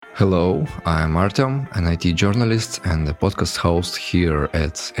Hello, I'm Artem, an IT journalist and a podcast host here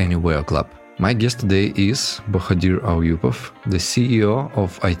at Anywhere Club. My guest today is Bokhodir Ayupov, the CEO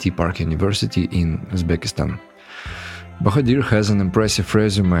of IT Park University in Uzbekistan. Bokhodir has an impressive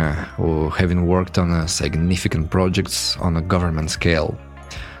resume, having worked on significant projects on a government scale.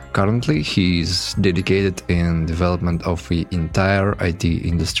 Currently, he is dedicated in development of the entire IT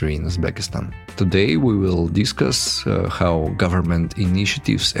industry in Uzbekistan. Today, we will discuss how government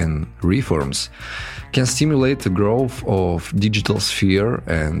initiatives and reforms can stimulate the growth of digital sphere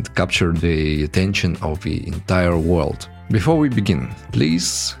and capture the attention of the entire world. Before we begin,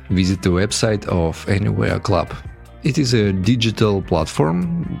 please visit the website of Anywhere Club. It is a digital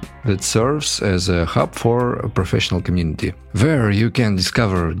platform that serves as a hub for a professional community, where you can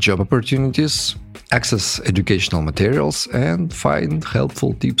discover job opportunities, access educational materials, and find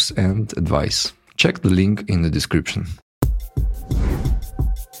helpful tips and advice. Check the link in the description.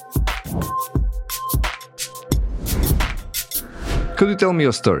 Could you tell me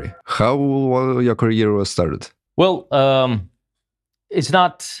your story? How your career was started? Well, it's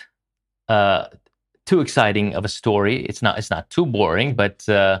not too exciting of a story. It's not too boring, but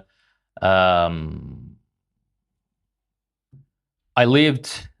I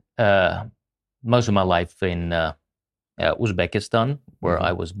lived most of my life in Uzbekistan, where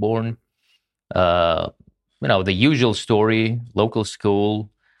I was born. The usual story: local school,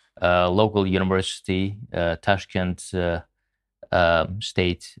 local university, Tashkent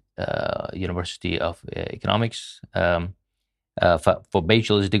State University of Economics for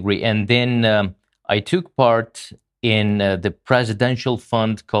bachelor's degree, and then I took part in the presidential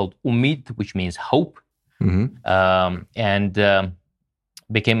fund called Umid, which means hope, and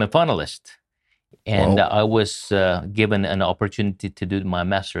became a finalist. And Wow. I was given an opportunity to do my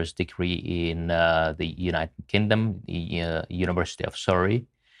master's degree in the United Kingdom, the University of Surrey.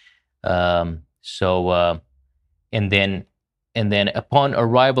 And then upon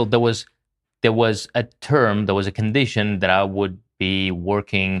arrival, there was a condition that I would be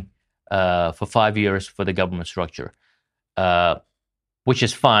working for 5 years for the government structure, which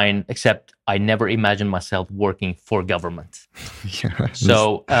is fine, except I never imagined myself working for government. Yeah,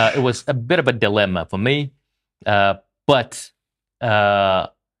 So it was a bit of a dilemma for me. But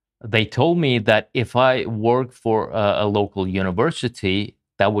they told me that if I work for a local university,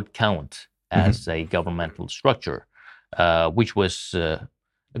 that would count as a governmental structure, which was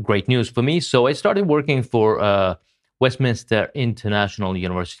great news for me. So I started working for Westminster International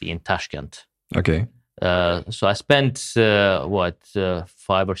University in Tashkent. Okay. So I spent 5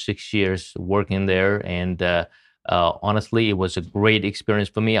 or 6 years working there, and honestly, it was a great experience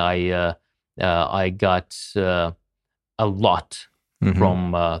for me. I got a lot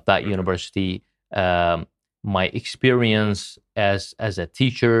from that university. My experience as a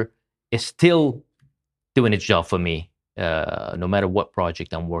teacher is still doing its job for me, no matter what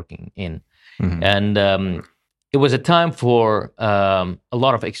project I'm working in, and it was a time for a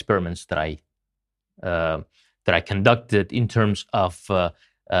lot of experiments that I conducted in terms of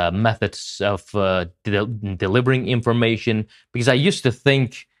methods of delivering information, because I used to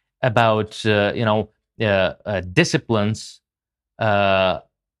think about disciplines that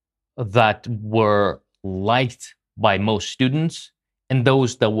were liked by most students and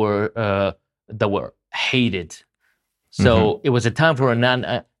those that were hated. So it was a time for an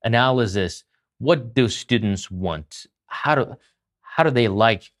analysis. What do students want? How do they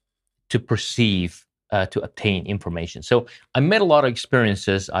like to perceive, to obtain information? So I made a lot of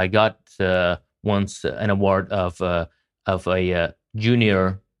experiences. I got once an award of a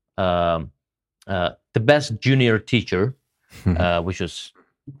junior, the best junior teacher, which was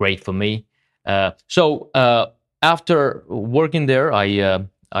great for me. So after working there, I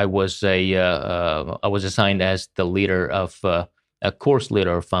was assigned as the leader of a course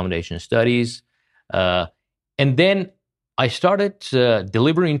leader of foundation studies. And then I started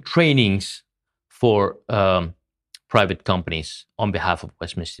delivering trainings for private companies on behalf of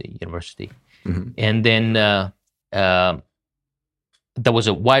Westminster University. And then there was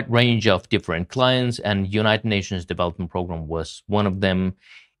a wide range of different clients, and United Nations Development Program was one of them.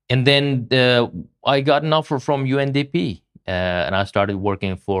 And then I got an offer from UNDP, and I started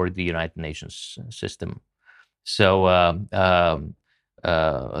working for the United Nations system. So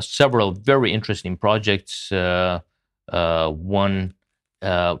several very interesting projects, one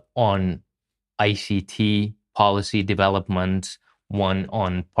on ICT policy development, one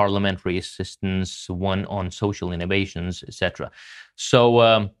on parliamentary assistance, one on social innovations, etc. So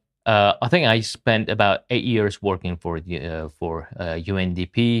I think I spent about 8 years working for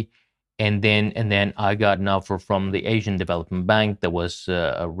UNDP, and then I got an offer from the Asian Development Bank. That was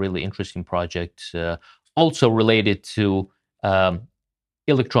a really interesting project, also related to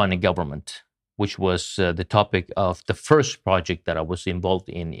electronic government, which was the topic of the first project that I was involved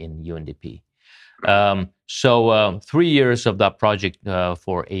in UNDP. So 3 years of that project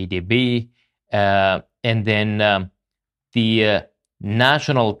for ADB, and then the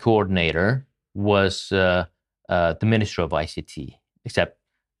national coordinator was the Minister of ICT. Except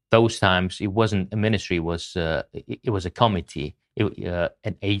those times it wasn't a ministry; it was a committee,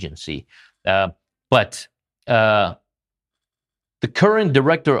 an agency. But the current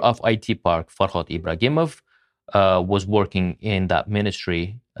director of IT Park, Farhod Ibragimov, was working in that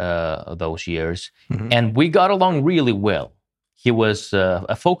ministry those years, and we got along really well. He was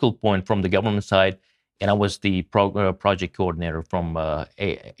a focal point from the government side, and I was the project coordinator from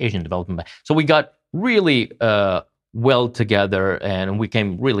Asian Development Bank. So we got really well together, and we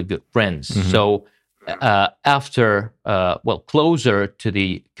became really good friends. So after, closer to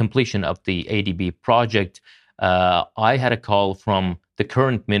the completion of the ADB project, I had a call from the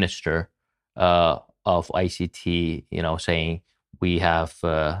current minister of ICT, saying we have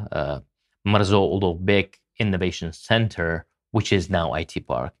Mirzo Ulug'bek Innovation Center, which is now IT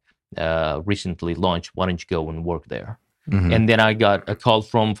Park, recently launched. Why don't you go and work there? And then I got a call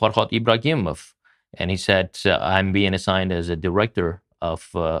from Farhod Ibragimov, and he said, I'm being assigned as a director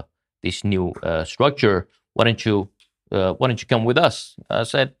of this new structure. Why don't you come with us? I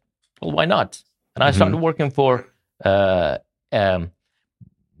said, well, why not? And I started working for Mirzo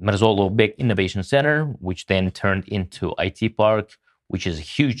Ulug'bek Innovation Center, which then turned into IT Park, which is a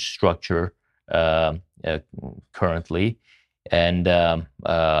huge structure currently, and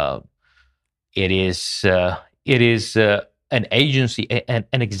it is an agency,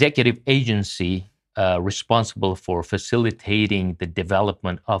 an executive agency responsible for facilitating the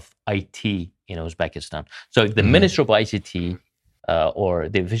development of IT in Uzbekistan. So the Minister of ICT, or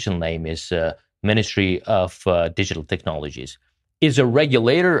the official name is Ministry of Digital Technologies, is a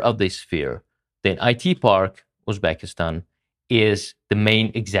regulator of this sphere. Then IT Park, Uzbekistan, is the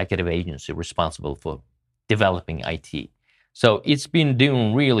main executive agency responsible for developing IT. So it's been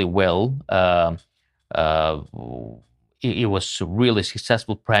doing really well. It was really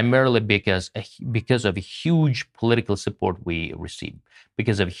successful, primarily because of a huge political support we received,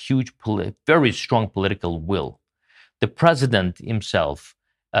 because of huge, very strong political will. The president himself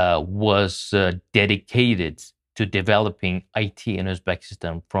was dedicated to developing IT in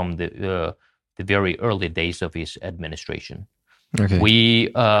Uzbekistan from the very early days of his administration. Okay.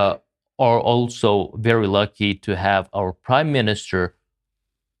 We are also very lucky to have our prime minister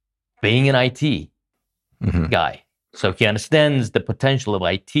being an IT guy. So he understands the potential of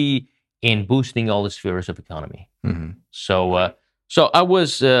IT in boosting all the spheres of economy. So I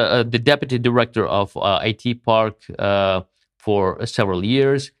was the deputy director of IT Park for several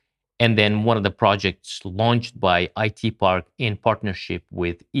years. And then one of the projects launched by IT Park in partnership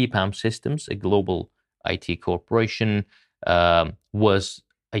with EPAM Systems, a global IT corporation, was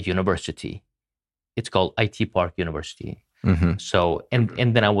a university. It's called IT Park University. So, and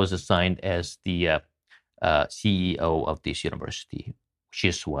then I was assigned as the CEO of this university, which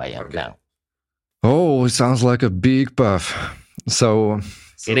is who I am now. Oh, it sounds like a big path. So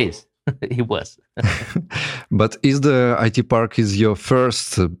it is. It was. But is the IT Park is your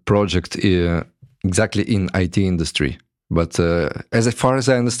first project exactly in IT industry? But as far as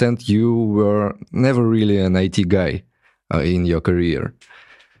I understand, you were never really an IT guy in your career.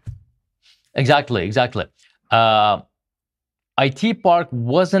 Exactly. IT Park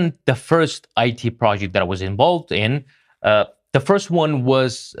wasn't the first IT project that I was involved in. The first one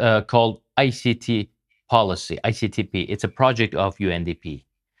was called ICT Policy, ICTP. It's a project of UNDP.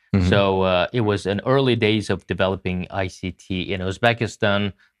 So it was in early days of developing ICT in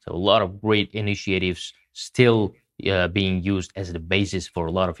Uzbekistan. So a lot of great initiatives still being used as the basis for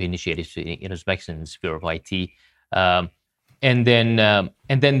a lot of initiatives in Uzbekistan in the sphere of IT. And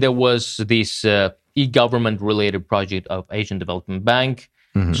then there was this e-government related project of Asian Development Bank.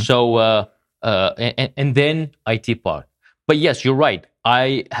 So and then IT Park. But yes, you're right.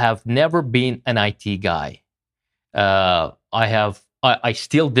 I have never been an IT guy. I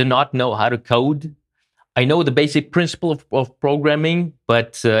still do not know how to code. I know the basic principle of programming,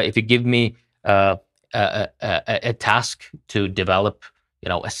 but if you give me a task to develop,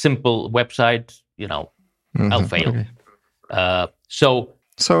 a simple website, I'll fail. Okay. So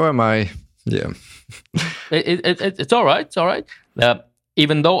am I. Yeah. It's all right. It's all right.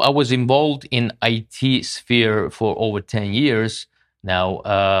 Even though I was involved in IT sphere for over 10 years now,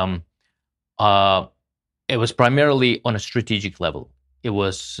 it was primarily on a strategic level. It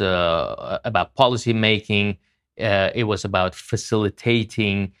was about policy making. It was about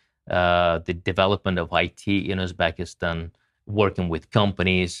facilitating the development of IT in Uzbekistan, working with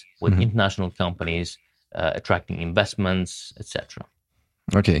companies, with international companies, attracting investments, etc.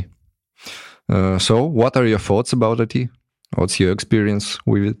 Okay. So, what are your thoughts about IT? What's your experience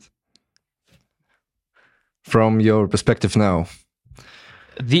with it? From your perspective now.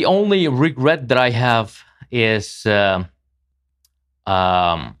 The only regret that I have is I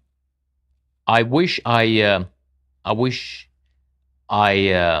wish I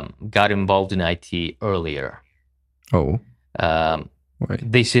got involved in IT earlier. Oh.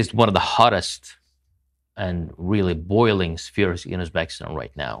 Right. This is one of the hottest and really boiling spheres in Uzbekistan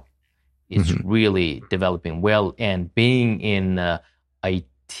right now. It's really developing well, and being in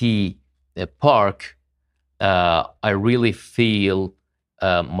IT park, I really feel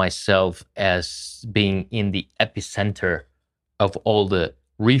myself as being in the epicenter of all the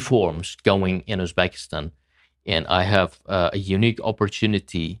reforms going in Uzbekistan. And I have a unique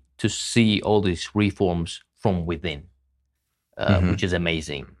opportunity to see all these reforms from within, which is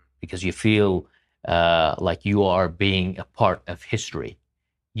amazing, because you feel like you are being a part of history.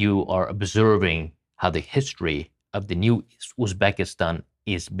 You are observing how the history of the new Uzbekistan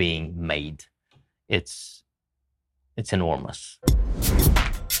is being made. It's enormous.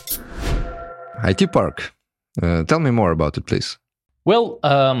 IT Park. Tell me more about it, please. Well,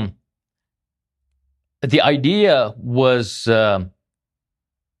 the idea was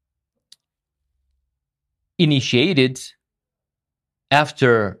initiated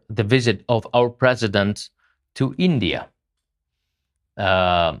after the visit of our president to India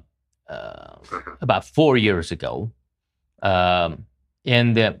about 4 years ago, and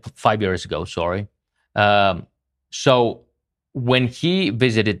 5 years ago, sorry. So when he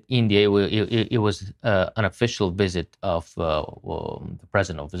visited India, it was an official visit of the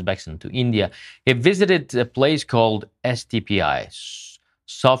president of Uzbekistan to India. He visited a place called STPI,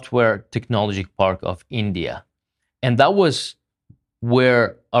 Software Technology Park of India. And that was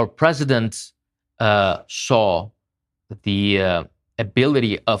where our president saw the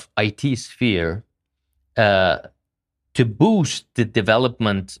ability of IT sphere to boost the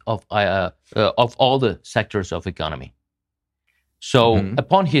development of all the sectors of economy. So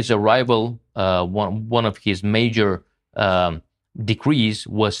upon his arrival, one of his major decrees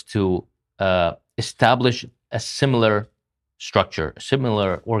was to establish a similar structure, a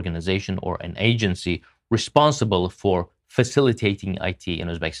similar organization or an agency responsible for facilitating IT in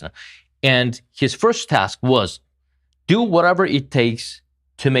Uzbekistan. And his first task was do whatever it takes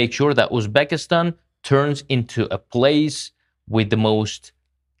to make sure that Uzbekistan turns into a place with the most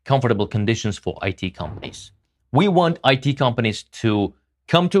comfortable conditions for IT companies. We want IT companies to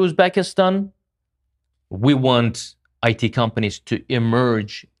come to Uzbekistan. We want IT companies to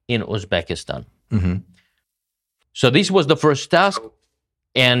emerge in Uzbekistan. So this was the first task,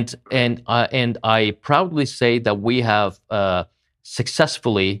 and I proudly say that we have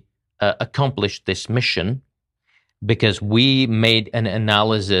successfully accomplished this mission, because we made an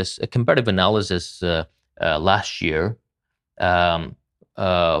analysis, a comparative analysis last year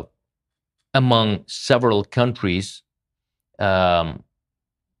among several countries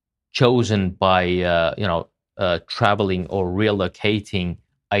chosen by traveling or relocating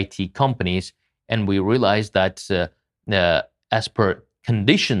IT companies, and we realized that as per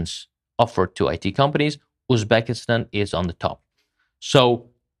conditions offered to IT companies, Uzbekistan is on the top. So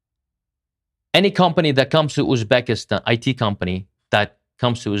any company that comes to Uzbekistan, IT company that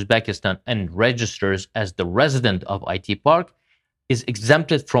comes to Uzbekistan and registers as the resident of IT Park, is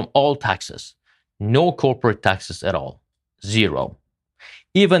exempted from all taxes. No corporate taxes at all. Zero.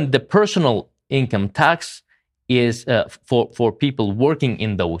 Even the personal income tax is for people working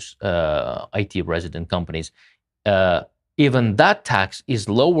in those IT resident companies. Even that tax is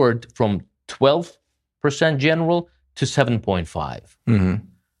lowered from 12% general to 7.5%.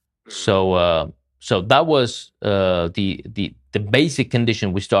 So that was the basic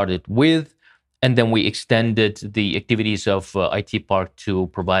condition we started with, and then we extended the activities of IT Park to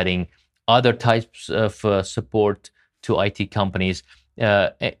providing other types of support to IT companies.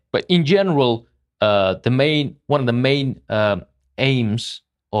 But in general, one of the main aims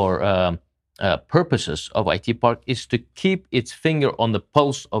or purposes of IT Park is to keep its finger on the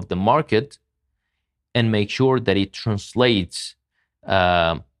pulse of the market and make sure that it translates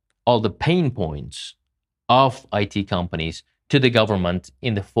all the pain points of IT companies to the government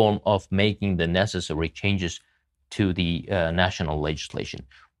in the form of making the necessary changes to the national legislation,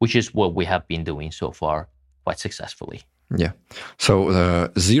 which is what we have been doing so far quite successfully. Yeah. So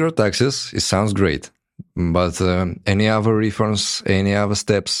zero taxes, it sounds great. But any other reforms, any other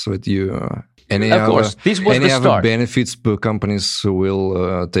steps that you, Of course, this was any the other start. benefits companies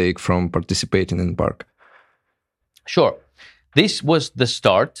will take from participating in Park? Sure, this was the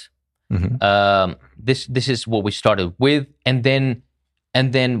start. This is what we started with, and then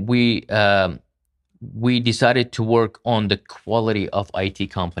we decided to work on the quality of IT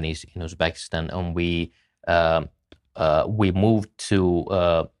companies in Uzbekistan, and we moved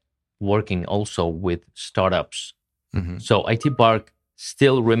to working also with startups. So IT Park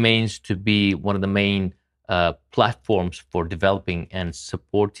still remains to be one of the main platforms for developing and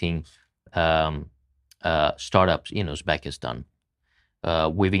supporting startups in Uzbekistan.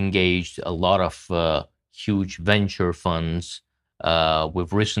 We've engaged a lot of huge venture funds.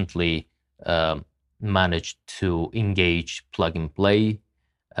 We've recently managed to engage Plug and Play.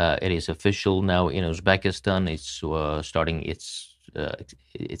 It is official now in Uzbekistan. It's starting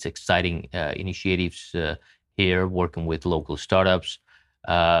its exciting initiatives here, working with local startups.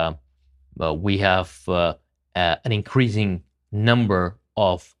 We have an increasing number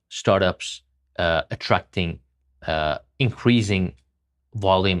of startups attracting increasing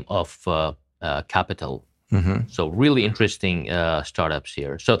volume of capital. So really interesting startups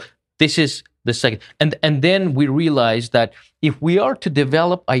here. So this is the second. And then we realized that if we are to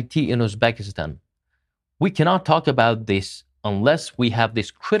develop IT in Uzbekistan, we cannot talk about this unless we have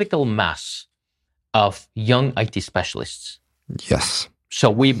this critical mass of young IT specialists. Yes. So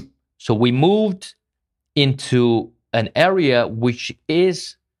we moved into an area which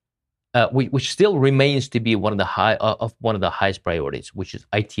is which still remains to be one of the highest priorities, which is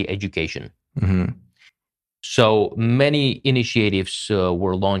IT education. So many initiatives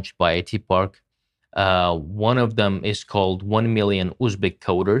were launched by IT Park. One of them is called 1 Million Uzbek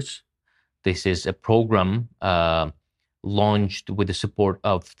Coders. This is a program launched with the support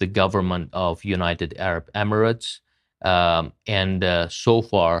of the government of United Arab Emirates. And so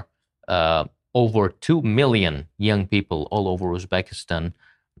far, over 2 million young people all over Uzbekistan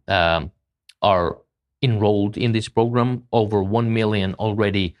are enrolled in this program. Over 1 million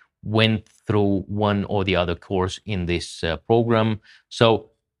already went through one or the other course in this program.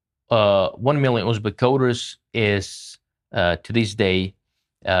 So 1 million Uzbek coders is to this day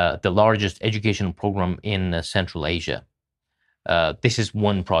the largest education program in Central Asia. This is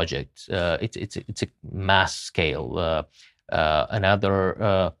one project. It's a mass scale.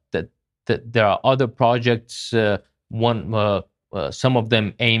 Another that there are other projects. Some of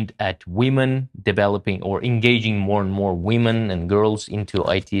them aimed at women, developing or engaging more and more women and girls into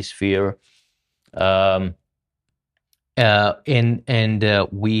IT sphere. And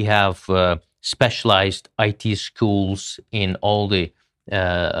we have specialized IT schools in all the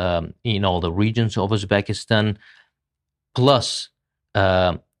regions of Uzbekistan. Plus,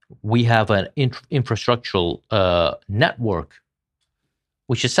 we have an infrastructural network,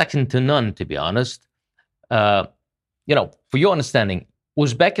 which is second to none, to be honest. For your understanding,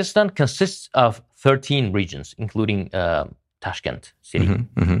 Uzbekistan consists of 13 regions, including Tashkent city.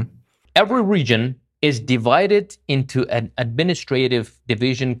 Every region is divided into an administrative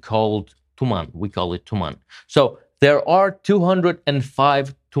division called Tuman. We call it Tuman. So there are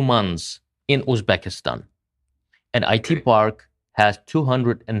 205 Tumans in Uzbekistan. And IT Park has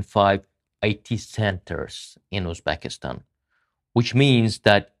 205 IT centers in Uzbekistan, which means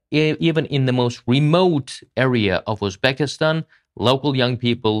that even in the most remote area of Uzbekistan, local young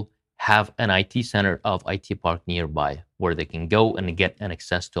people have an IT center of IT Park nearby where they can go and get an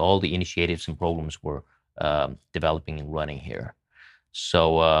access to all the initiatives and programs we're developing and running here.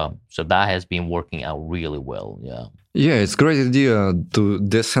 So that has been working out really well. Yeah, it's a great idea to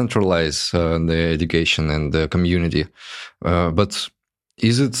decentralize the education and the community. But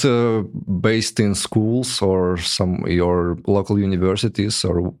is it based in schools or your local universities,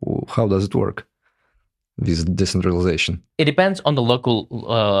 or how does it work? This decentralization. It depends on the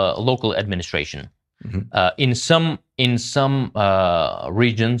local administration. In some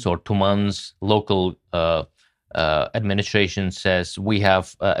regions or Tumans, local administration says we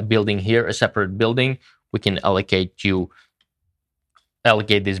have a building here, a separate building. We can allocate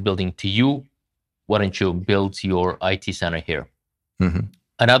this building to you. Why don't you build your IT center here?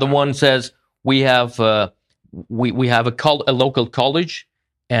 Another one says we have a local college,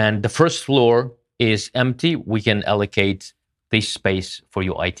 and the first floor is empty. We can allocate this space for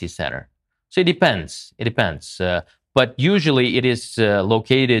your IT center. So it depends. But usually it is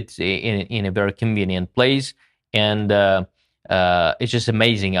located in a very convenient place, and it's just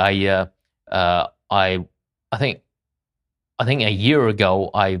amazing. I think a year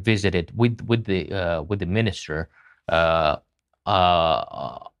ago I visited with the minister.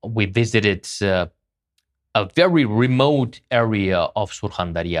 We visited a very remote area of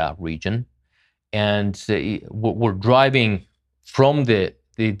Surkhandarya region, and we're driving from the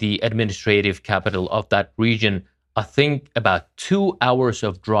administrative capital of that region, I think about 2 hours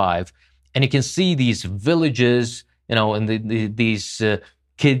of drive, and you can see these villages, and these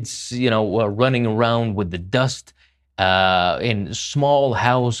kids, running around with the dust in small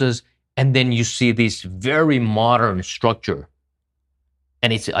houses, and then you see this very modern structure,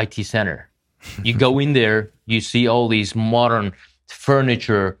 and it's an IT center. You go in there, you see all these modern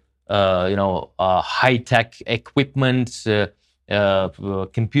furniture, high-tech equipment,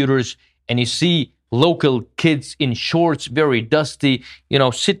 computers, and you see local kids in shorts, very dusty,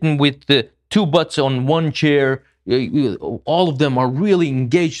 sitting with the two butts on one chair. All of them are really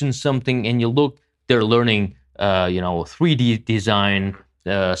engaged in something, and you look, they're learning, 3D design.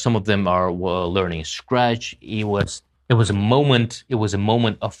 Some of them are learning Scratch. It was a moment. It was a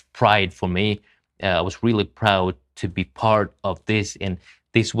moment of pride for me. I was really proud to be part of this, and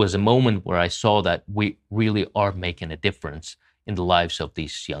this was a moment where I saw that we really are making a difference in the lives of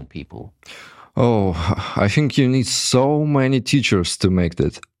these young people. Oh, I think you need so many teachers to make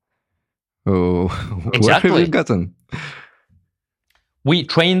that. Oh, exactly. Where have you gotten? We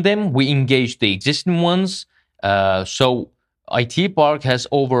train them. We engage the existing ones. So IT Park has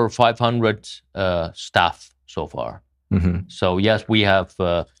over 500 staff so far. Mm-hmm. So yes, we have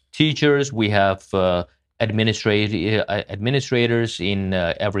teachers. We have administrators in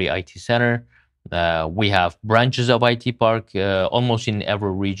every IT center. We have branches of IT Park almost in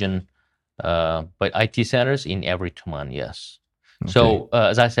every region, but IT centers in every Tuman, yes. Okay. So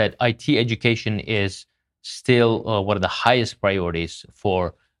as I said, IT education is still one of the highest priorities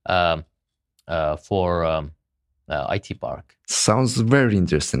for IT Park. Sounds very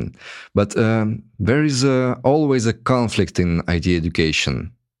interesting, but there is always a conflict in IT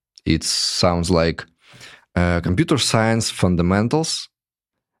education. It sounds like computer science fundamentals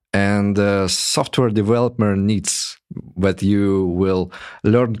and software developer needs that you will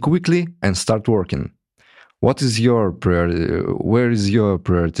learn quickly and start working. What is your where is your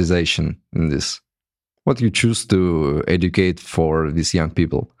prioritization in this? What do you choose to educate for these young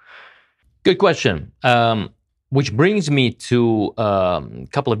people? Good question. Which brings me to a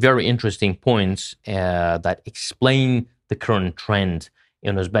couple of very interesting points that explain the current trend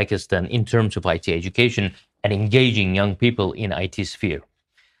in Uzbekistan in terms of IT education and engaging young people in IT sphere.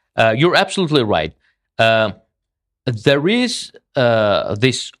 You're absolutely right. There is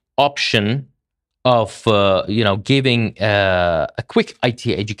this option of giving a quick IT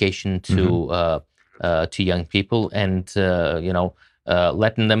education to young people and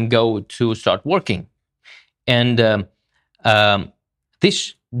letting them go to start working. And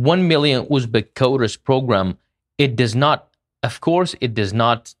this 1 million Uzbek coders program, it does not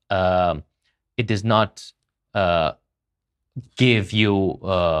give you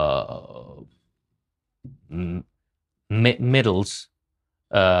middles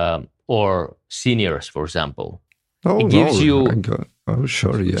or seniors, for example. Oh, it gives you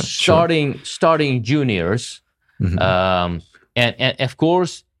sure, yeah, starting juniors, mm-hmm. And of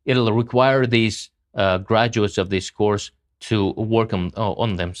course it'll require these graduates of this course to work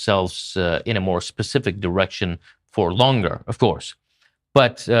on themselves in a more specific direction for longer, of course.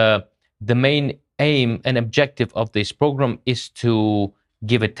 But the main aim and objective of this program is to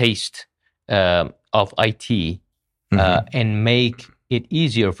give a taste of IT and make it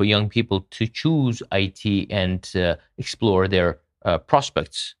easier for young people to choose IT and explore their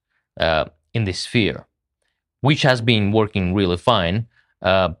prospects in this sphere, which has been working really fine.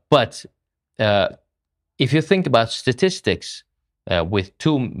 But if you think about statistics, with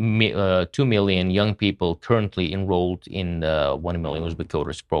 2 million young people currently enrolled in the 1 million Uzbek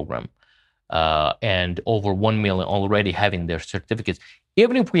coders program, and over 1 million already having their certificates,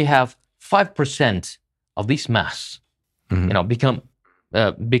 even if we have 5% of this mass,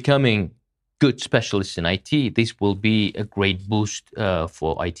 becoming good specialists in IT, this will be a great boost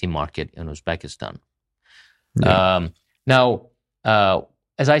for IT market in Uzbekistan. Yeah. Now,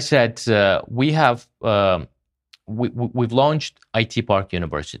 as I said, we have we've launched IT Park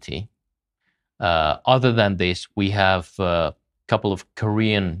University. Other than this, we have a couple of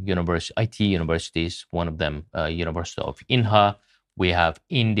Korean IT universities. One of them, University of Inha. We have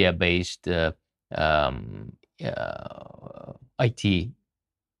India-based IT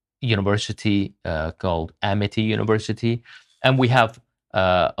university called Amity University, and we have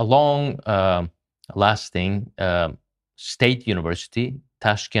a long-lasting state university,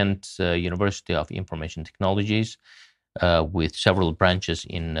 Tashkent University of Information Technologies, with several branches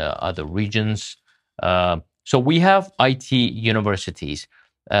in other regions. So we have IT universities,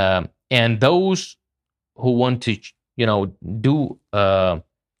 and those who want to, do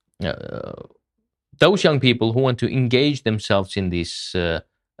those young people who want to engage themselves in this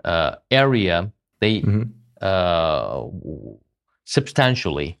area, they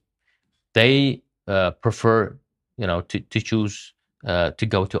substantially they prefer, to choose to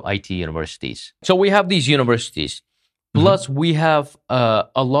go to IT universities. So we have these universities. Plus, we have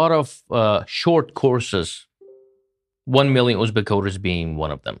a lot of short courses. 1 million Uzbek coders being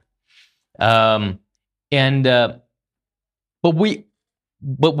one of them. But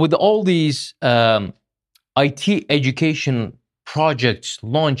with all these IT education projects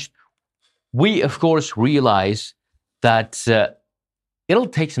launched, we of course realize that it'll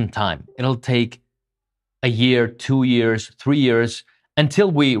take some time. It'll take a year, 2 years, 3 years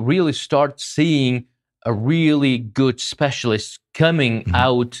until we really start seeing a really good specialist coming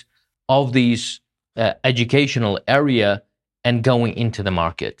out of these educational area and going into the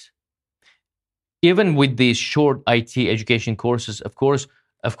market. Even with these short IT education courses, of course,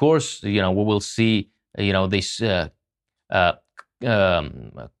 we will see, these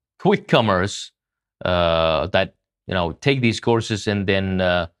quick comers that take these courses and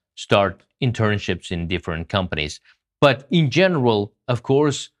then start internships in different companies. But in general, of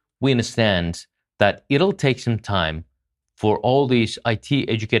course, we understand that it'll take some time for all these IT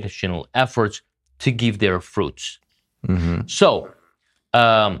educational efforts to give their fruits. So,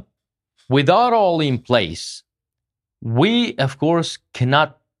 with that all in place, we, of course,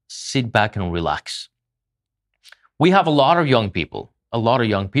 cannot sit back and relax. We have a lot of young people,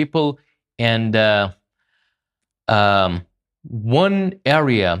 and one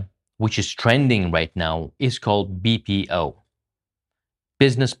area which is trending right now is called BPO,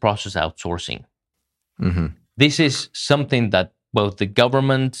 business process outsourcing. This is something that both the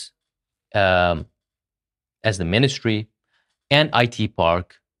government, as the ministry, and IT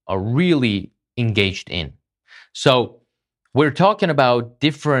Park are really engaged in. So we're talking about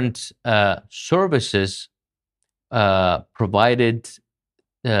different services provided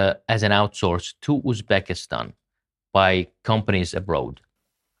as an outsource to Uzbekistan by companies abroad.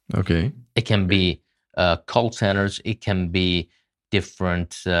 Okay. It can be call centers. It can be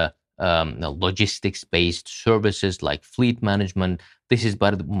different logistics-based services like fleet management. This is,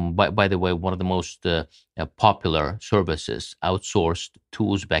 by the way, one of the most popular services outsourced to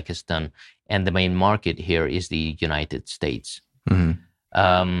Uzbekistan, and the main market here is the United States.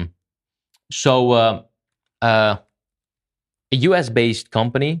 So a US-based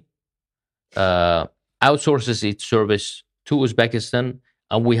company outsources its service to Uzbekistan,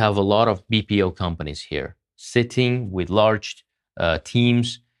 and we have a lot of BPO companies here sitting with large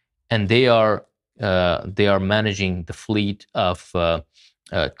teams, and they are managing the fleet of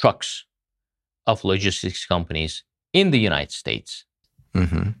trucks of logistics companies in the United States.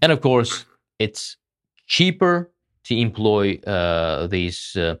 And of course, it's cheaper to employ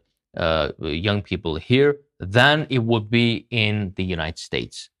these young people here than it would be in the United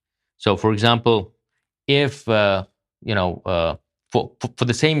States. So, for example, if for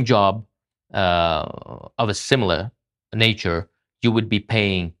the same job of a similar nature, you would be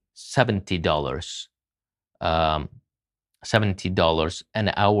paying $70 an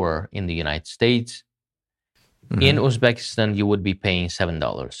hour in the United States. In Uzbekistan, you would be paying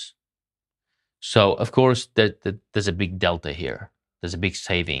 $7. So, of course, there's a big delta here. There's a big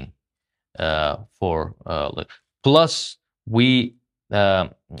saving plus we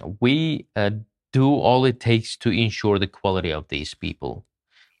do all it takes to ensure the quality of these people.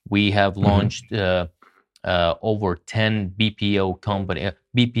 We have launched over 10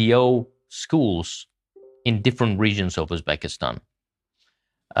 BPO schools in different regions of Uzbekistan.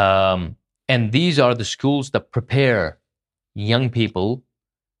 And these are the schools that prepare young people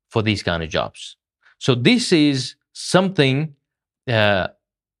for these kind of jobs. So this is something that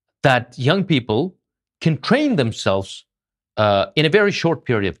young people can train themselves in a very short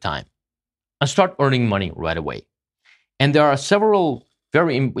period of time and start earning money right away. And there are several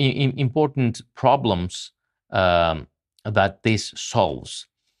very important problems that this solves.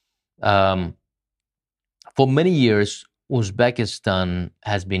 For many years, Uzbekistan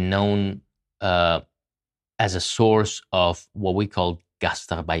has been known as a source of what we call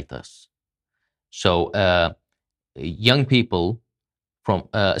gastarbeiters. So young people,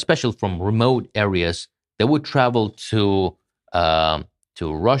 especially from remote areas, they would travel to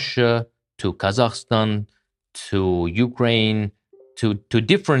Russia, to Kazakhstan, to Ukraine, to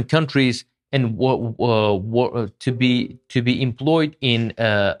different countries, and to be employed in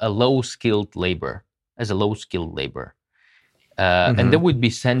a low-skilled labor, and they would be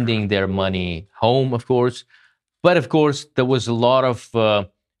sending their money home, of course. But of course, there was a lot of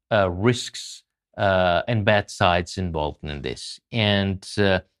risks and bad sides involved in this. And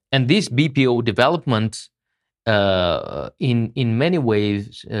this BPO development in many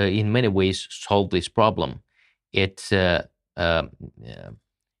ways solve this problem. It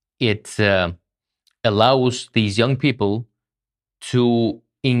it allows these young people to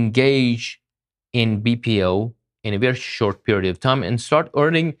engage in BPO in a very short period of time and start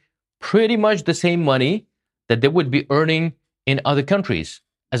earning pretty much the same money that they would be earning in other countries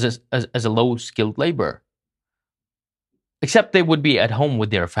as a low skilled labor, except they would be at home with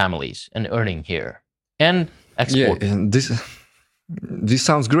their families and earning here and export. Yeah, and this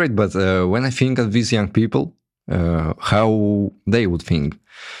sounds great, but when I think of these young people, how they would think,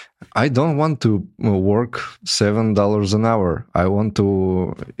 I don't want to work $7 an hour. I want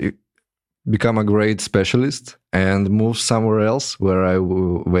to become a great specialist and move somewhere else where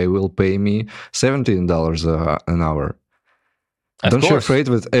they will pay me $17 an hour. Don't you afraid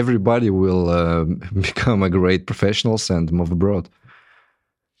that everybody will become a great professionals and move abroad?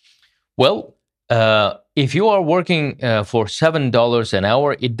 Well, if you are working for $7 an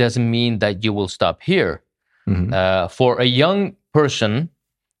hour, it doesn't mean that you will stop here. Mm-hmm. For a young person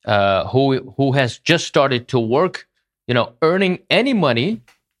who has just started to work, earning any money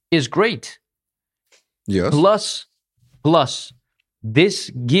is great. Yes. Plus, this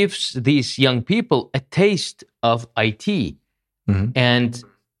gives these young people a taste of IT. Mm-hmm.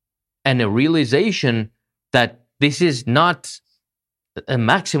 and a realization that this is not a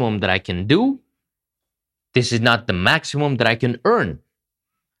maximum that I can do. This is not the maximum that I can earn.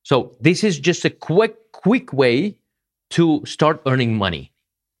 So this is just a quick way to start earning money,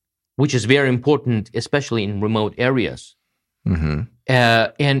 which is very important, especially in remote areas. Mm-hmm.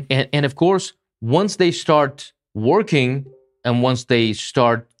 And of course, once they start working and once they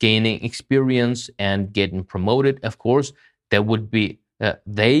start gaining experience and getting promoted, of course,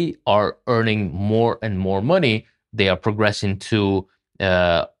 they are earning more and more money. They are progressing to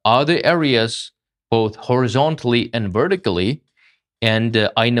other areas, both horizontally and vertically. And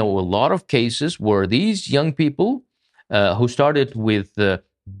I know a lot of cases where these young people who started with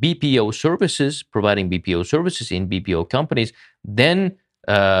BPO services, providing BPO services in BPO companies, then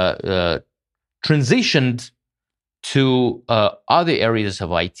transitioned to other areas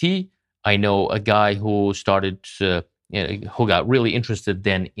of IT. I know a guy who started, who got really interested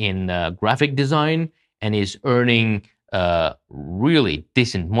then in graphic design and is earning really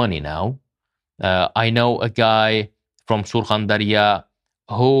decent money now. I know a guy from Surkhandarya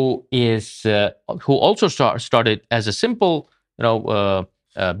who also started as a simple,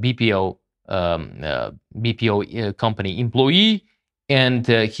 BPO company employee, and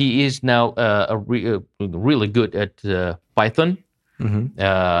he is now really good at Python. Mm-hmm.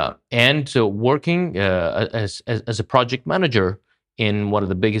 And working as a project manager in one of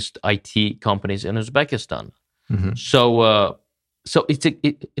the biggest IT companies in Uzbekistan. Mm-hmm. So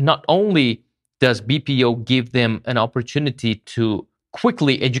it not only does BPO give them an opportunity to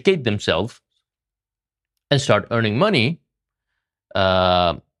quickly educate themselves and start earning money,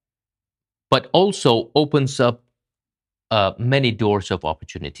 but also opens up many doors of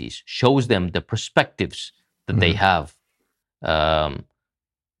opportunities, shows them the perspectives that they have.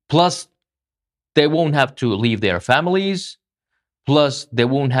 Plus, they won't have to leave their families. Plus, they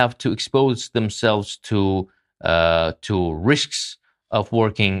won't have to expose themselves to risks of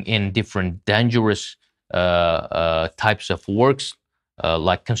working in different dangerous types of works,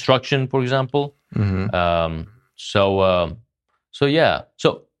 like construction, for example. Mm-hmm. So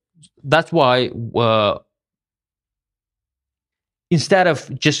that's why instead of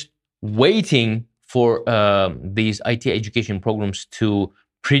just waiting for these IT education programs to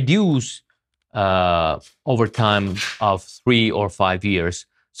produce over time of 3 or 5 years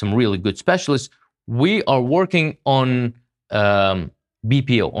some really good specialists, we are working on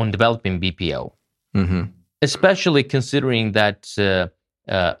BPO, on developing BPO, mm-hmm. especially considering that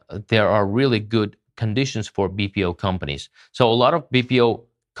there are really good conditions for BPO companies. So a lot of BPO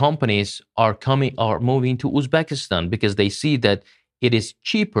companies are moving to Uzbekistan because they see that it is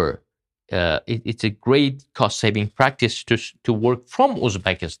cheaper. It's a great cost-saving practice to work from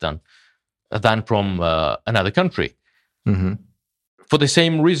Uzbekistan than from another country. Mm-hmm. For the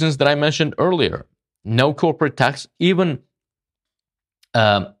same reasons that I mentioned earlier. No corporate tax, even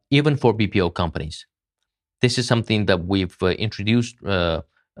for BPO companies. This is something that we've introduced a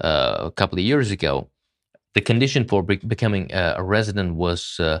couple of years ago. The condition for becoming a resident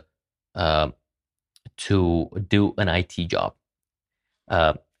was to do an IT job.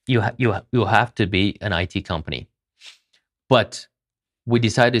 You have to be an IT company. But we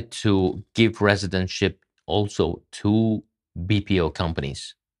decided to give residentship also to BPO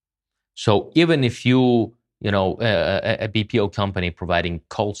companies. So even if a BPO company providing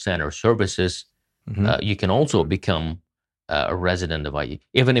call center services, you can also become a resident of IT.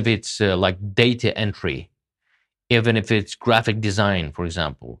 Even if it's like data entry, even if it's graphic design, for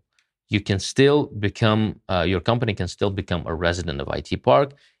example, you can still become, your company can still become a resident of IT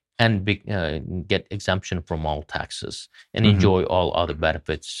Park and get exemption from all taxes and enjoy all other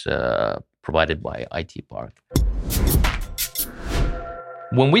benefits provided by IT Park.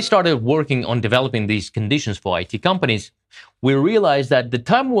 When we started working on developing these conditions for IT companies, we realized that the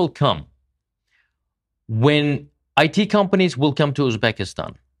time will come when IT companies will come to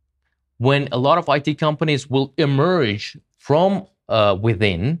Uzbekistan, when a lot of IT companies will emerge from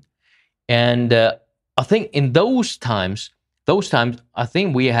within. And I think in those times, I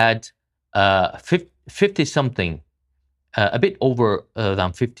think we had 50-something, a bit over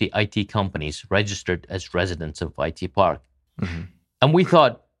than 50 IT companies registered as residents of IT Park. And we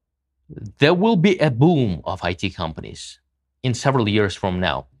thought there will be a boom of IT companies in several years from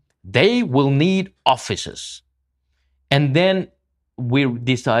now. They will need offices. And then we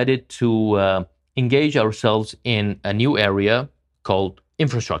decided to engage ourselves in a new area called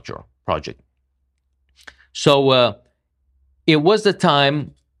infrastructure project. So it was the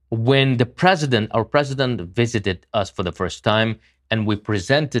time when our president visited us for the first time, and we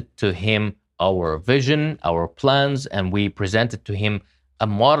presented to him our vision, our plans, and we presented to him a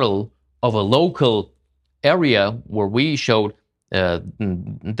model of a local area where we showed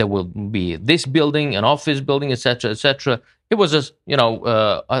there will be this building, an office building, etc., etc. It was just,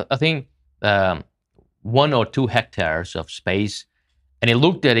 I think 1 or 2 hectares of space, and he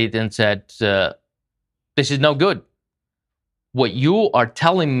looked at it and said, "This is no good. What you are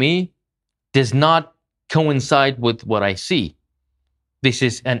telling me does not coincide with what I see. This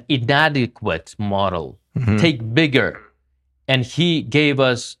is an inadequate model. Take bigger." And he gave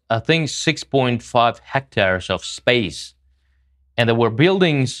us, I think, 6.5 hectares of space, and there were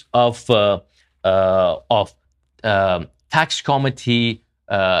buildings of tax committee,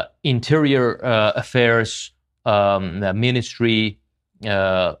 interior affairs, ministry,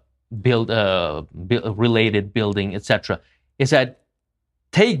 related building, etc. He said,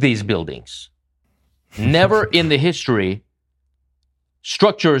 "Take these buildings. Never in the history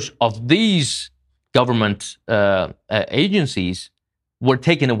structures of these government agencies were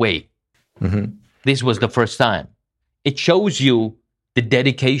taken away. This was the first time." It shows you the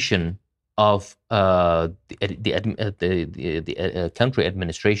dedication of the country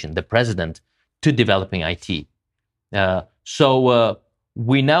administration, the president, to developing IT. So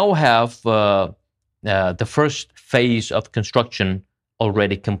we now have the first phase of construction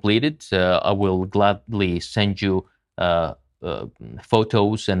already completed. I will gladly send you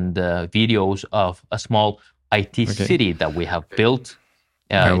photos and videos of a small IT city that we have built.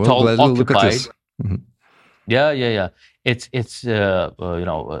 It's all occupied. Yeah. It's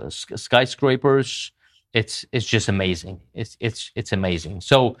skyscrapers. It's just amazing. It's amazing.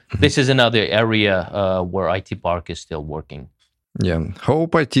 So this is another area where IT Park is still working. Yeah.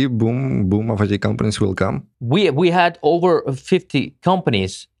 Hope IT boom of IT companies will come. We had over 50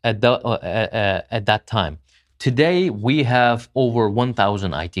 companies at that time. Today we have over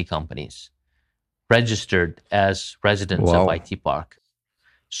 1,000 IT companies registered as residents of IT Park.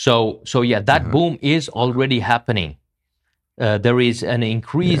 So yeah, that boom is already happening. There is an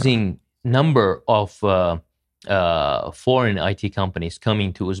increasing number of foreign IT companies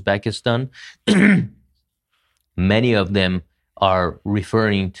coming to Uzbekistan. Many of them are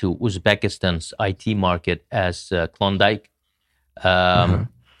referring to Uzbekistan's IT market as Klondike.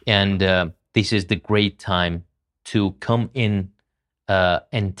 And this is the great time to come in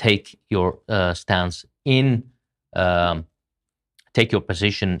and take your stance in, take your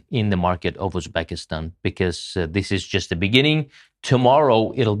position in the market of Uzbekistan, because this is just the beginning.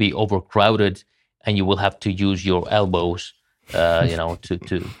 Tomorrow it'll be overcrowded, and you will have to use your elbows,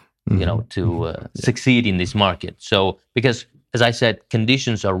 to succeed in this market. So, because as I said,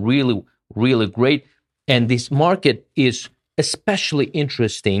 conditions are really, really great, and this market is especially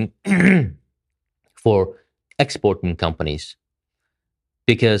interesting for exporting companies,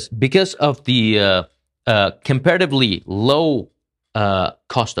 because of the comparatively low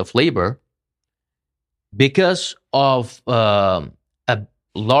cost of labor, because of a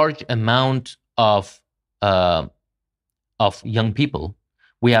large amount of young people.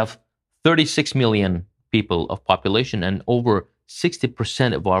 We have 36 million people of population, and over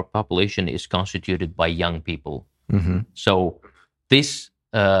 60% of our population is constituted by young people. So this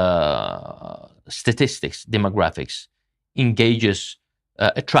statistics, demographics,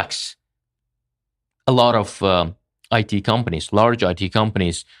 attracts a lot of IT companies, large IT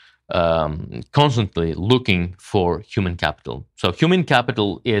companies, constantly looking for human capital. So human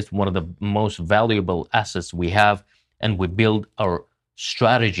capital is one of the most valuable assets we have, and we build our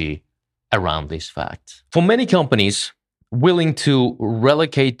strategy around this fact. For many companies willing to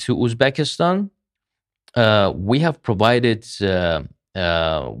relocate to Uzbekistan, we have provided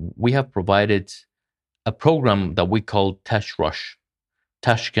a program that we call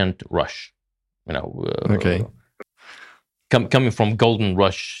Tashkent Rush. Okay. Coming from Golden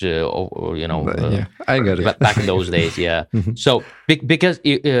Rush, Yeah, I got it. back in those days, yeah. So because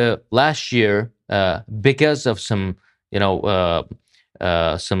last year, because of some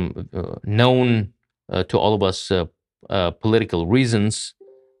known to all of us political reasons,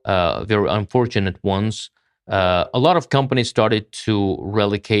 very unfortunate ones, a lot of companies started to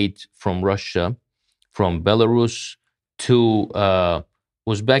relocate from Russia, from Belarus to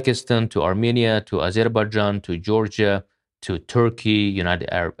Uzbekistan, to Armenia, to Azerbaijan, to Georgia, to Turkey, United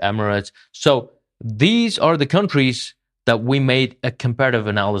Arab Emirates. So these are the countries that we made a comparative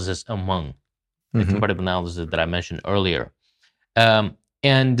analysis among, the comparative analysis that I mentioned earlier.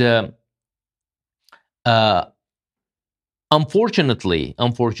 Unfortunately,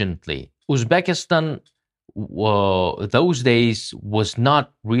 Uzbekistan those days was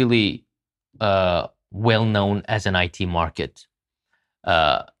not really well known as an IT market.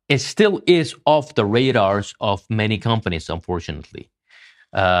 It still is off the radars of many companies, unfortunately.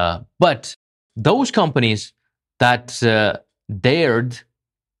 But those companies that dared,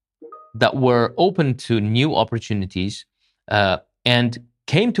 that were open to new opportunities, and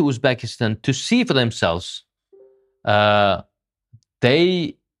came to Uzbekistan to see for themselves,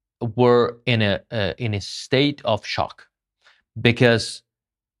 they were in a state of shock, because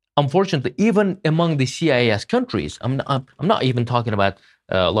unfortunately, even among the CIS countries, I'm not even talking about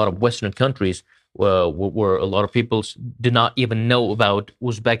a lot of Western countries where a lot of people do not even know about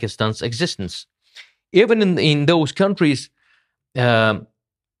Uzbekistan's existence. Even in those countries,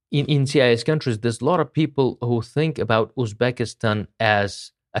 in CIS countries, there's a lot of people who think about Uzbekistan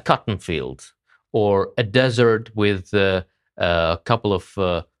as a cotton field or a desert with a couple of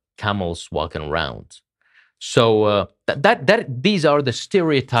camels walking around. So these are the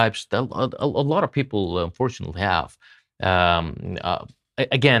stereotypes that a lot of people unfortunately have.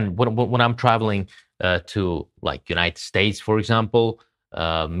 Again, when I'm traveling to like United States, for example,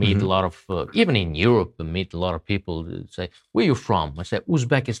 meet a lot of even in Europe, meet a lot of people who say, "Where are you from?" I say,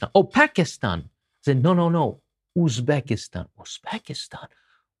 "Uzbekistan." "Oh, Pakistan." I say, "No, Uzbekistan." "Uzbekistan?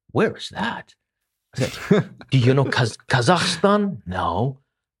 Where is that?" I said, "Do you know Kazakhstan?" "No."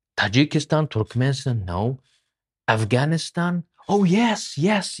 "Tajikistan, Turkmenistan?" "No." "Afghanistan?" "Oh, yes,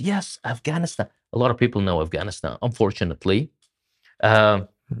 Afghanistan." A lot of people know Afghanistan, unfortunately. And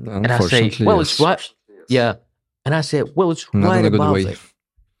I say, "Well, yes. it's right." Yeah. And I say, "Well, it's Not right in a good above way. it."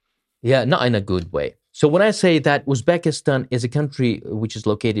 Yeah, not in a good way. So when I say that Uzbekistan is a country which is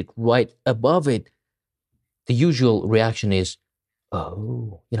located right above it, the usual reaction is,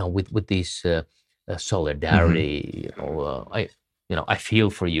 "Oh, with this solidarity, I feel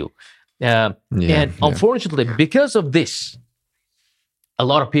for you." And unfortunately, because of this, a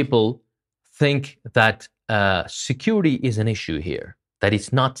lot of people think that security is an issue here, that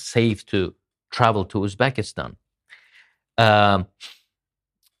it's not safe to travel to Uzbekistan.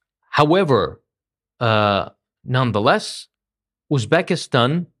 However, nonetheless,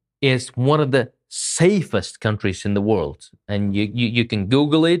 Uzbekistan is one of the safest countries in the world, and you can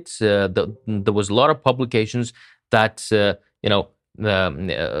Google it. There was a lot of publications that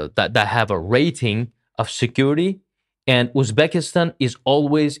that have a rating of security, and Uzbekistan is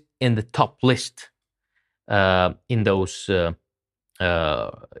always in the top list in those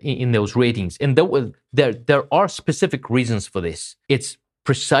ratings. And there are specific reasons for this. It's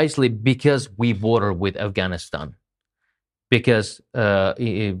precisely because we border with Afghanistan. Because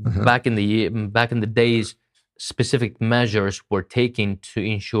back in the days, specific measures were taken to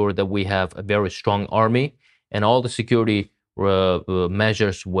ensure that we have a very strong army, and all the security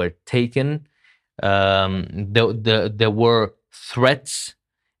measures were taken. There were threats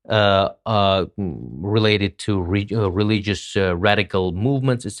related to religious radical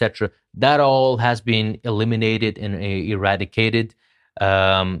movements, etc. That all has been eliminated and eradicated.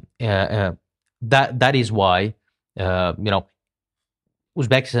 That is why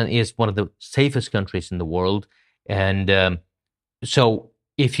Uzbekistan is one of the safest countries in the world. And so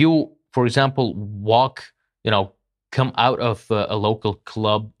if you, for example, come out of a local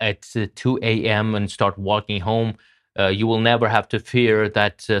club at 2 a.m. and start walking home, you will never have to fear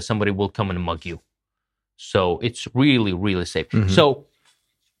that somebody will come and mug you. So it's really, really safe. So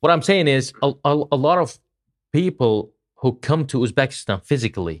what I'm saying is a lot of people who come to Uzbekistan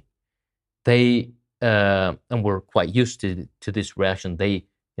physically they and we're quite used to this reaction. They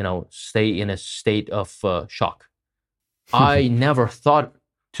stay in a state of shock. I never thought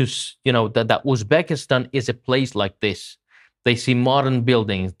that Uzbekistan is a place like this. They see modern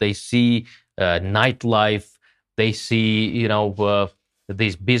buildings, they see nightlife, they see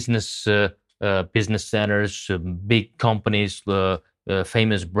these business centers, big companies,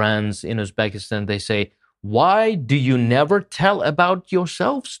 famous brands in Uzbekistan. They say, "Why do you never tell about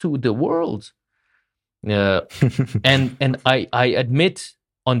yourselves to the world?" And I admit,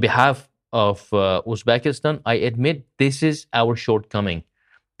 on behalf of Uzbekistan, I admit this is our shortcoming.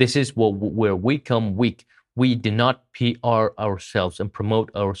 This is where we come weak. We do not PR ourselves and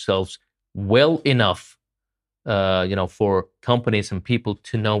promote ourselves well enough, for companies and people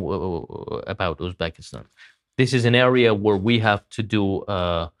to know about Uzbekistan. This is an area where we have to do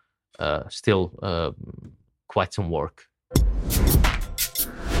still quite some work.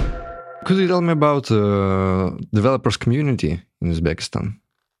 Could you tell me about developers community in Uzbekistan?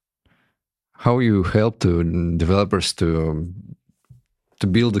 How you help to developers to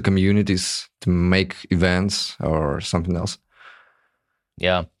build the communities, to make events or something else?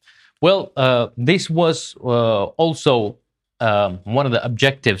 Yeah. Well, this was also one of the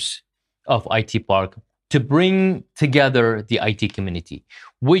objectives of IT Park, to bring together the IT community,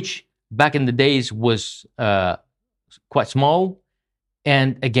 which back in the days was quite small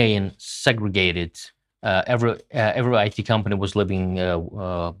and, again, segregated. Every IT company was living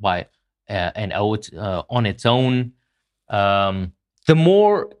by and out on its own. The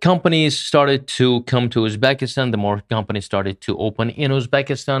more companies started to come to Uzbekistan, the more companies started to open in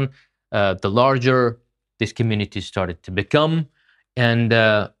Uzbekistan, the larger this community started to become, and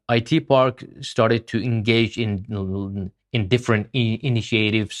IT Park started to engage in different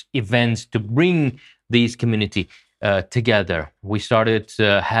initiatives, events to bring these community together. We started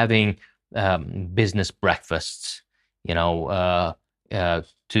having business breakfasts, to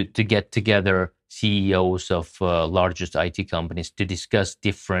get together CEOs of largest IT companies to discuss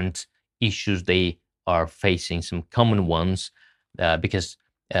different issues they are facing, some common ones, because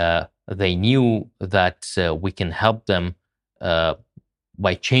they knew that we can help them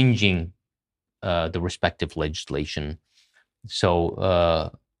by changing the respective legislation.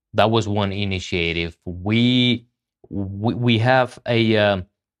 So that was one initiative. We have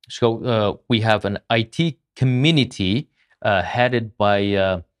we have an IT community headed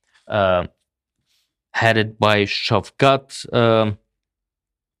by Shavkat.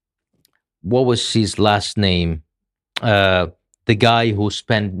 What was his last name? The guy who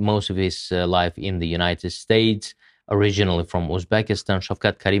spent most of his life in the United States, originally from Uzbekistan,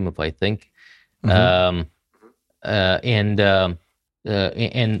 Shavkat Karimov, I think. Mm-hmm.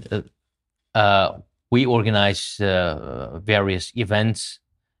 We organize various events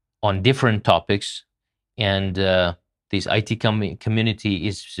on different topics, and this IT community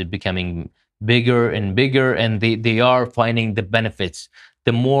is becoming bigger and bigger, and they are finding the benefits.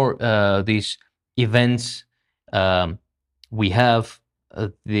 The more these events we have,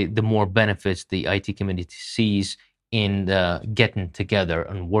 the more benefits the IT community sees in getting together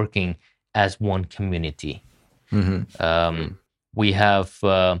and working as one community. Mm-hmm. We have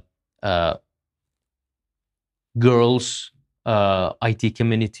girls IT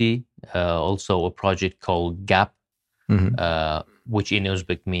community, also a project called GAP, mm-hmm. Which in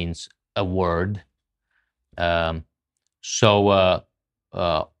Uzbek means a word. So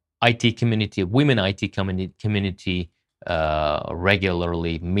IT community, women IT community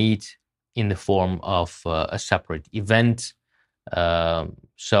regularly meet in the form of a separate event.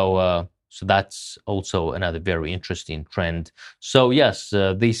 So that's also another very interesting trend. So yes,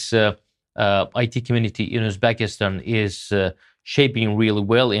 this IT community in Uzbekistan is shaping really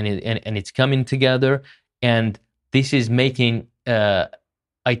well, and it's coming together, and this is making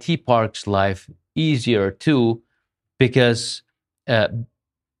IT Park's life easier too, because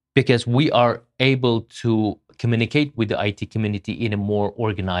we are able to communicate with the IT community in a more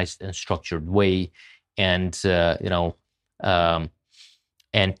organized and structured way, and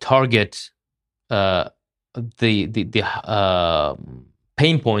and target the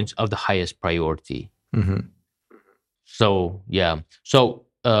pain points of the highest priority. Mm-hmm. So yeah. So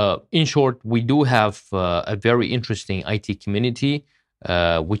in short, we do have a very interesting IT community,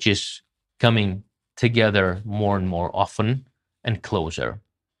 which is coming together more and more often and closer.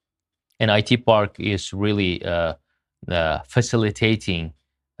 And IT Park is really facilitating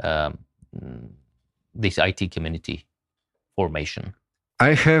this IT community formation.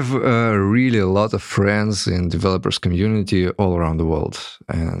 I have really a lot of friends in developers community all around the world,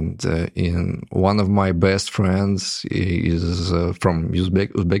 and in one of my best friends is from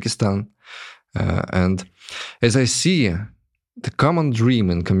Uzbekistan, And as I see, the common dream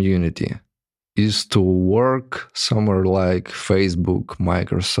in community is to work somewhere like Facebook,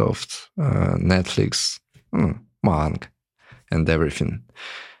 Microsoft, Netflix, Mang, and everything.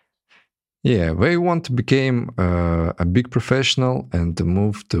 Yeah, they want to become a big professional and to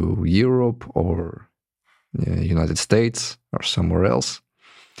move to Europe or United States or somewhere else.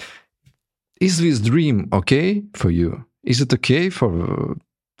 Is this dream okay for you? Is it okay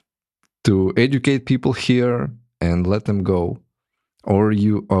to educate people here and let them go, or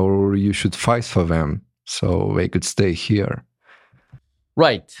you should fight for them so they could stay here?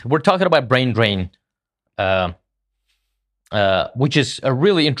 Right. We're talking about brain drain, which is a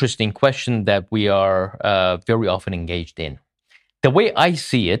really interesting question that we are very often engaged in. The way I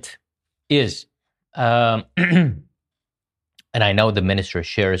see it is, and I know the minister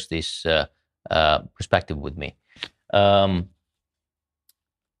shares this perspective with me.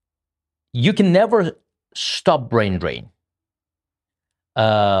 You can never stop brain drain.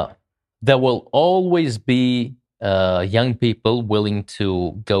 There will always be young people willing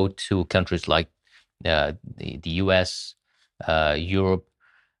to go to countries like the US, Europe,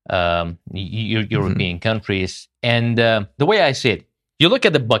 European countries. And the way I see it, you look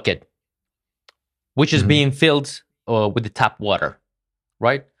at the bucket, which is being filled with the tap water,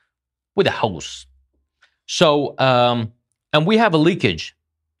 right? With a hose. So, and we have a leakage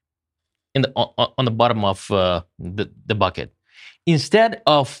on the bottom of the bucket. Instead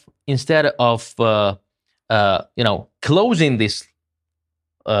of closing this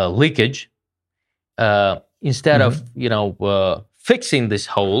leakage, instead of fixing this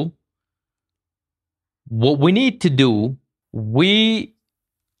hole, what we need to do, we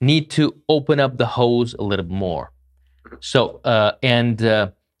need to open up the hose a little more. So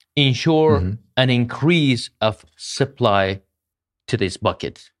and ensure an increase of supply to this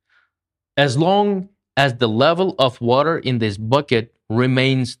bucket. As long as the level of water in this bucket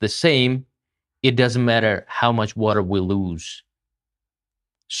remains the same, it doesn't matter how much water we lose.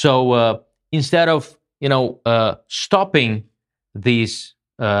 So instead of stopping these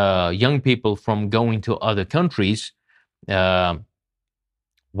young people from going to other countries,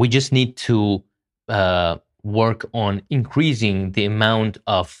 we just need to work on increasing the amount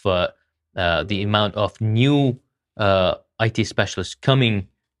of new IT specialists coming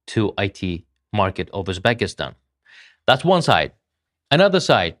to IT market of Uzbekistan. That's one side. Another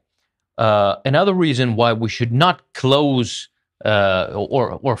side, another reason why we should not close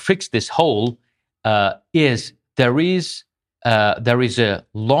or fix this hole is there is a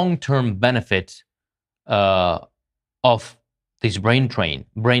long-term benefit of this brain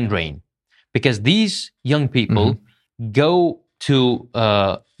drain, because these young people go to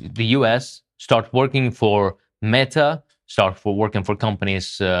the US, start working for Meta, start working for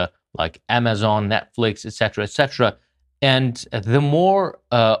companies like Amazon, Netflix, etc., and the more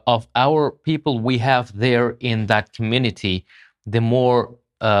of our people we have there in that community, the more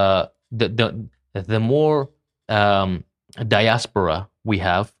the more diaspora we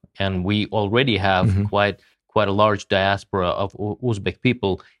have, and we already have quite a large diaspora of Uzbek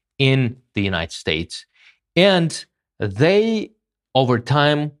people in the United States, and they over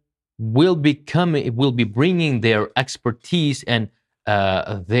time will be bringing their expertise and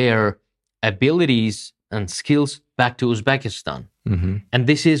their abilities and skills back to Uzbekistan. And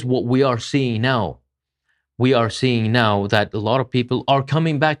this is what we are seeing now. We are seeing now that a lot of people are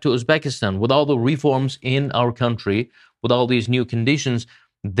coming back to Uzbekistan with all the reforms in our country, with all these new conditions.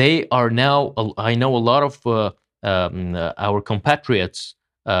 They are now, I know a lot of our compatriots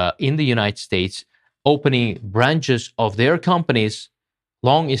in the United States opening branches of their companies,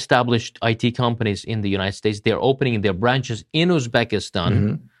 long established IT companies in the United States. They're opening their branches in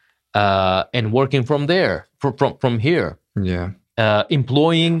Uzbekistan and working from there, from here. Yeah.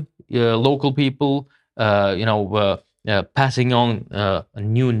 Employing local people, passing on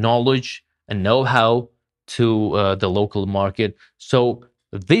new knowledge and know-how to the local market. So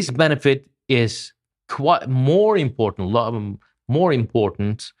this benefit is quite more important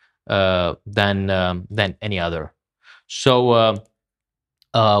than any other. So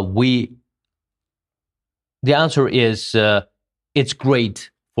the answer is it's great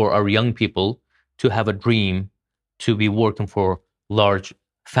for our young people to have a dream to be working for large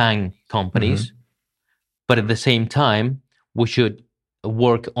FANG companies, but at the same time we should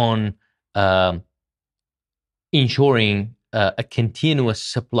work on ensuring a continuous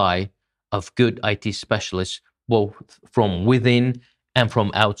supply of good IT specialists, both from within and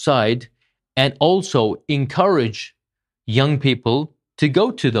from outside, and also encourage young people to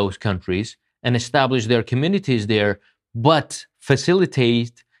go to those countries and establish their communities there, but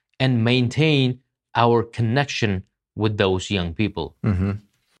facilitate and maintain our connection with those young people. Mm-hmm.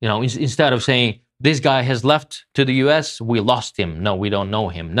 Instead of saying, this guy has left to the US, we lost him. No, we don't know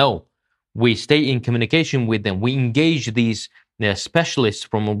him. No, we stay in communication with them. We engage these specialists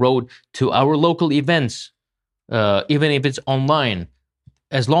from abroad to our local events, even if it's online,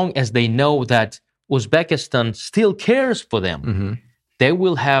 as long as they know that Uzbekistan still cares for them. Mm-hmm. They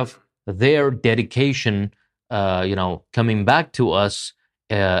will have their dedication, coming back to us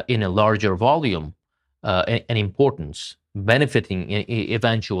in a larger volume and importance, benefiting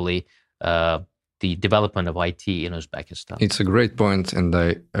eventually the development of IT in Uzbekistan. It's a great point, and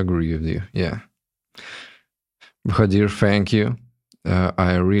I agree with you. Yeah. Bokhodir, thank you.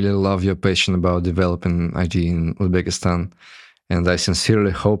 I really love your passion about developing IT in Uzbekistan, and I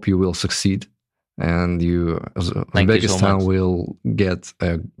sincerely hope you will succeed, and Uzbekistan will get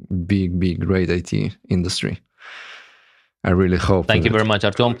a big, great IT industry. I really hope. Thank you very much,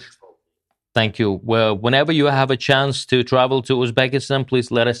 Artem. Thank you. Well, whenever you have a chance to travel to Uzbekistan,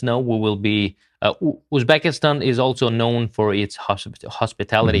 please let us know. We will be. Uzbekistan is also known for its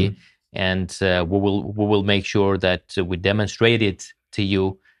hospitality, mm-hmm. and we will make sure that we demonstrate it to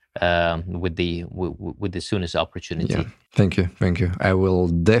you with the soonest opportunity. Yeah. Thank you. I will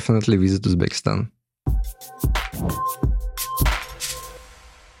definitely visit Uzbekistan.